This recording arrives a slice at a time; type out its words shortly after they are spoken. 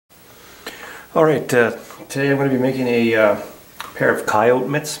Alright, today I'm going to be making a pair of coyote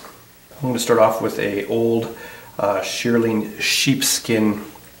mitts. I'm going to start off with a old shearling sheepskin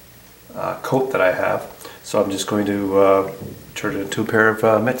coat that I have. So I'm just going to turn it into a pair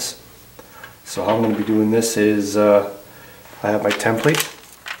of mitts. So how I'm going to be doing this is I have my template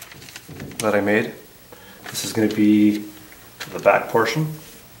that I made. This is going to be the back portion,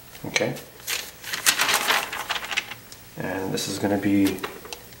 okay? And this is going to be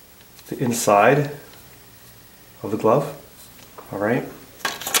the inside of the glove, all right?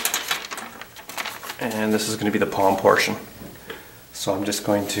 And this is going to be the palm portion. So I'm just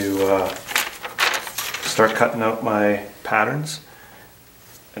going to start cutting out my patterns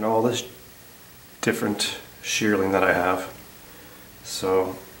and all this different shearling that I have.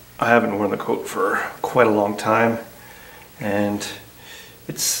 So I haven't worn the coat for quite a long time, and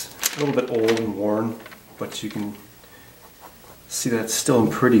it's a little bit old and worn, but you can see that it's still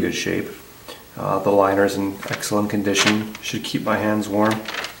in pretty good shape. The liner's in excellent condition, should keep my hands warm.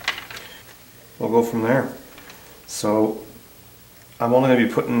 We'll go from there. So I'm only going to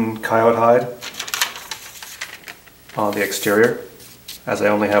be putting coyote hide on the exterior, as I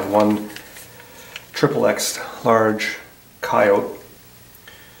only have one XXX large coyote.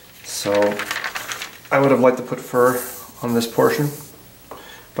 So I would have liked to put fur on this portion,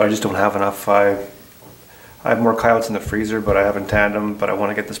 but I just don't have enough. I have more coyotes in the freezer, but I haven't tanned them, but I want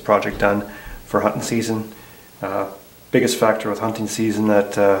to get this project done for hunting season. Biggest factor with hunting season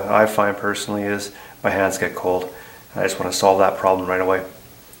that I find personally is my hands get cold. I just want to solve that problem right away.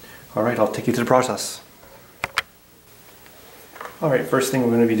 Alright, I'll take you through the process. Alright, first thing we're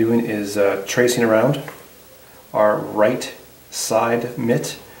going to be doing is tracing around our right side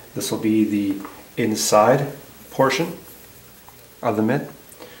mitt. This will be the inside portion of the mitt.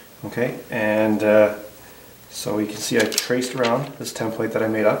 Okay, and so you can see I traced around this template that I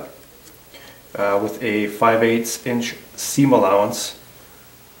made up with a 5/8 inch seam allowance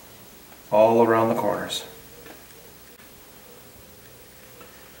all around the corners.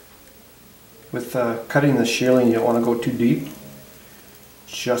 With cutting the shearling, you don't want to go too deep,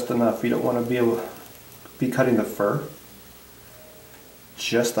 just enough. You don't want to be cutting the fur,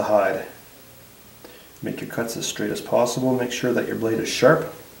 just the hide. Make your cuts as straight as possible. Make sure that your blade is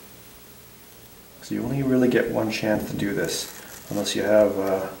sharp. So you only really get one chance to do this, unless you have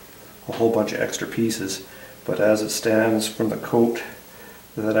a whole bunch of extra pieces. But as it stands from the coat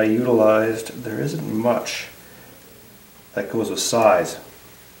that I utilized, there isn't much that goes with size.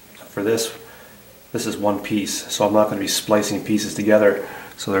 For this is one piece, so I'm not going to be splicing pieces together,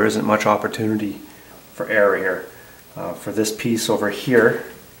 so there isn't much opportunity for error here. For this piece over here,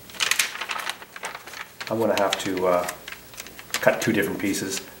 I'm going to have to cut two different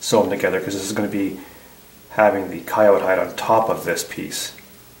pieces, sew them together, because this is going to be having the coyote hide on top of this piece.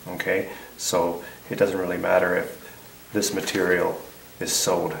 Okay, so it doesn't really matter if this material is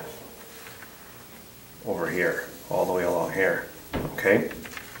sewed over here, all the way along here. Okay,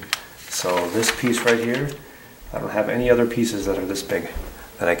 so this piece right here, I don't have any other pieces that are this big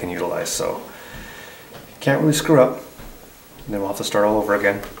that I can utilize, so can't really screw up. And then we'll have to start all over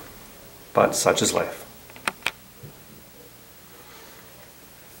again, but such is life.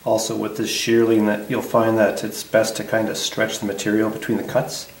 Also, with this shearling, that you'll find that it's best to kind of stretch the material between the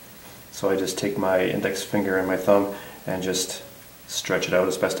cuts. So I just take my index finger and my thumb and just stretch it out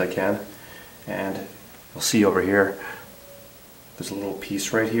as best I can. And you'll see over here, there's a little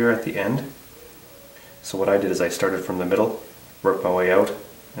piece right here at the end. So what I did is I started from the middle, worked my way out,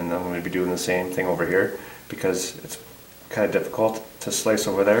 and then I'm going to be doing the same thing over here because it's kind of difficult to slice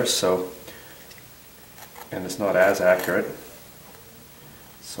over there, and it's not as accurate.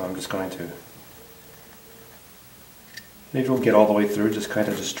 So I'm just going to, maybe we'll get all the way through, just kind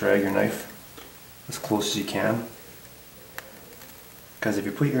of just drag your knife as close as you can. Because if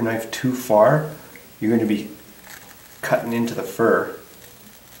you put your knife too far, you're going to be cutting into the fur.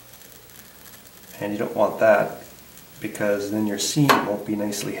 And you don't want that, because then your seam won't be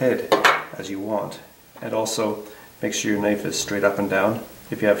nicely hid as you want. And also, make sure your knife is straight up and down.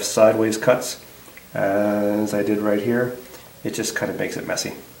 If you have sideways cuts, as I did right here, it just kind of makes it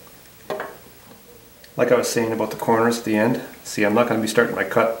messy. Like I was saying about the corners at the end, see, I'm not going to be starting my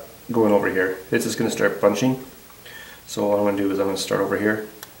cut going over here. It's just going to start bunching. So what I'm going to do is I'm going to start over here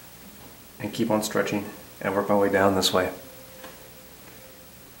and keep on stretching and work my way down this way.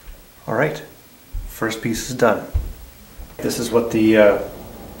 Alright, first piece is done. This is what the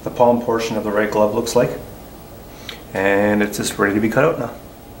palm portion of the right glove looks like. And it's just ready to be cut out now.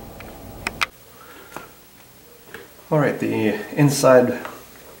 Alright, the inside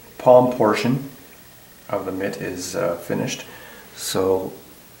palm portion of the mitt is finished. So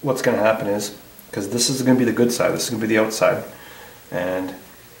what's going to happen is, because this is going to be the good side, this is going to be the outside, and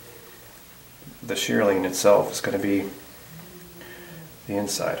the shearling itself is going to be the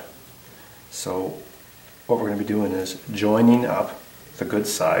inside. So what we're going to be doing is joining up the good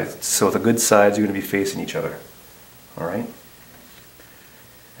sides, so the good sides are going to be facing each other. Alright?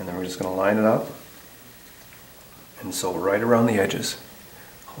 And then we're just going to line it up, and so right around the edges,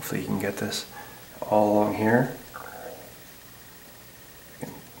 hopefully you can get this, all along here,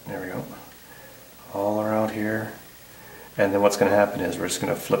 there we go, all around here, and then what's going to happen is we're just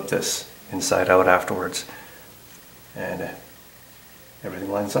going to flip this inside out afterwards, and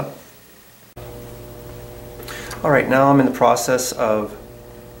everything lines up. Alright, now I'm in the process of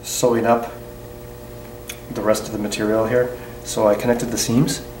sewing up the rest of the material here. So I connected the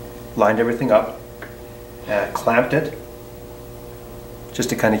seams, lined everything up, clamped it just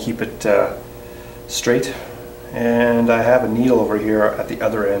to kind of keep it straight, and I have a needle over here at the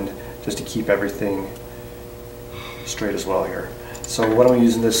other end just to keep everything straight as well here. So what I'm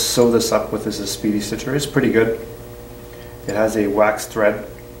using this, sew this up with, is a Speedy Stitcher. It's pretty good. It has a wax thread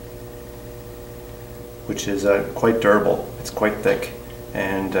which is quite durable. It's quite thick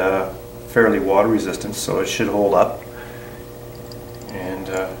and fairly water resistant, so it should hold up. And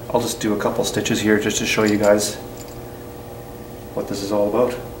I'll just do a couple stitches here just to show you guys what this is all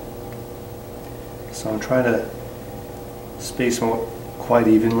about. So I'm trying to space them out quite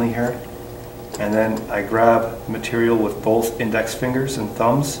evenly here, and then I grab material with both index fingers and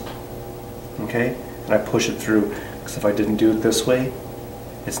thumbs, okay, and I push it through, because if I didn't do it this way,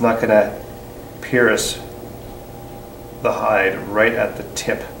 it's not going to pierce the hide right at the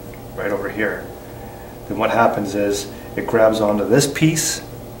tip, right over here. Then what happens is it grabs onto this piece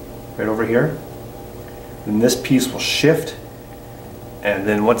right over here, then this piece will shift, and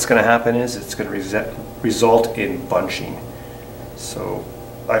then what's going to happen is it's going to result in bunching. So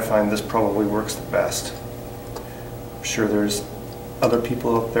I find this probably works the best. I'm sure there's other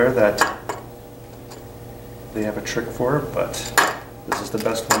people out there that they have a trick for it, but this is the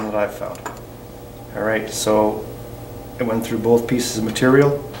best one that I've found. Alright, so it went through both pieces of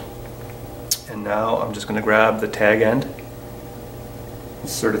material, and now I'm just going to grab the tag end,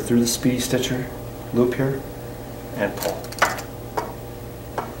 insert it through the Speedy Stitcher loop here, and pull.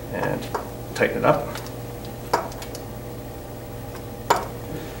 And tighten it up.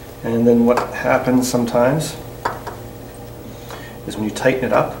 And then what happens sometimes is when you tighten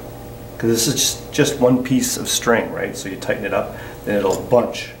it up, because this is just one piece of string, right? So you tighten it up, then it'll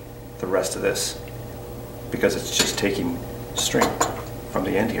bunch the rest of this, because it's just taking string from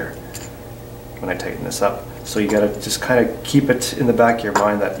the end here when I tighten this up. So you gotta just kind of keep it in the back of your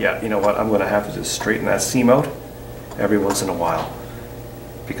mind that, yeah, you know what, I'm gonna have to just straighten that seam out every once in a while,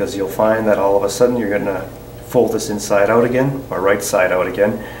 because you'll find that all of a sudden you're gonna fold this inside out again, or right side out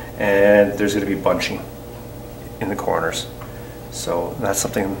again, and there's gonna be bunching in the corners. So that's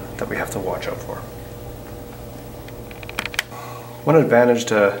something that we have to watch out for. One advantage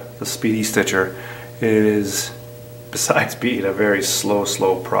to the Speedy Stitcher is, besides being a very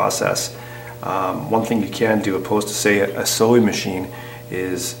slow process, one thing you can do opposed to, say, a sewing machine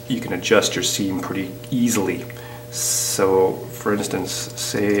is you can adjust your seam pretty easily. So for instance,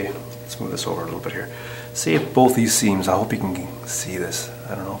 say, let's move this over a little bit here. Say if both these seams, I hope you can see this,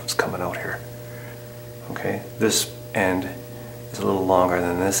 I don't know if it's coming out here. Okay, this end is a little longer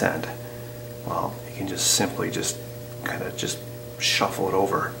than this end. Well, you can just simply just kind of just shuffle it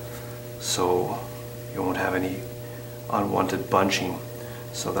over, so you won't have any unwanted bunching.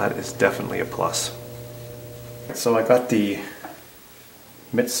 So that is definitely a plus. So I got the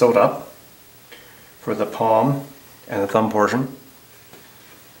mitt sewed up for the palm and the thumb portion,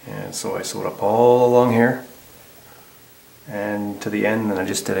 and so I sewed up all along here and to the end, and I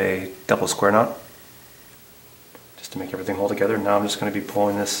just did a double square knot just to make everything hold together. Now I'm just going to be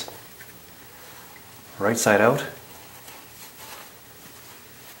pulling this right side out.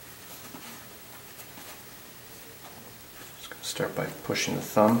 Start by pushing the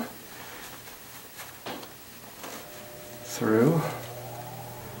thumb through.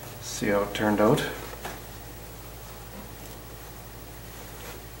 See how it turned out.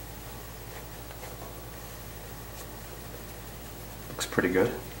 Looks pretty good.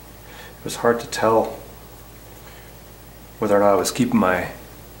 It was hard to tell whether or not I was keeping my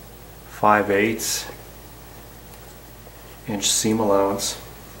 5/8 inch seam allowance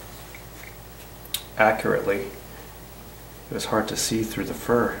accurately. It was hard to see through the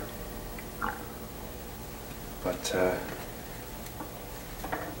fur, but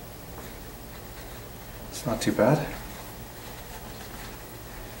it's not too bad.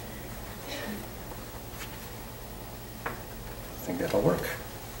 I think that'll work.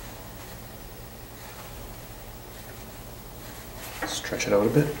 stretch it out a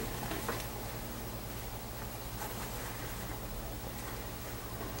bit.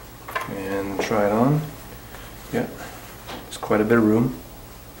 And try it on. Yeah, there's quite a bit of room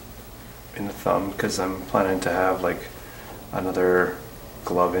in the thumb because I'm planning to have like another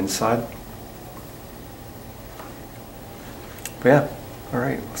glove inside. But yeah,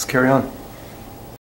 alright, let's carry on.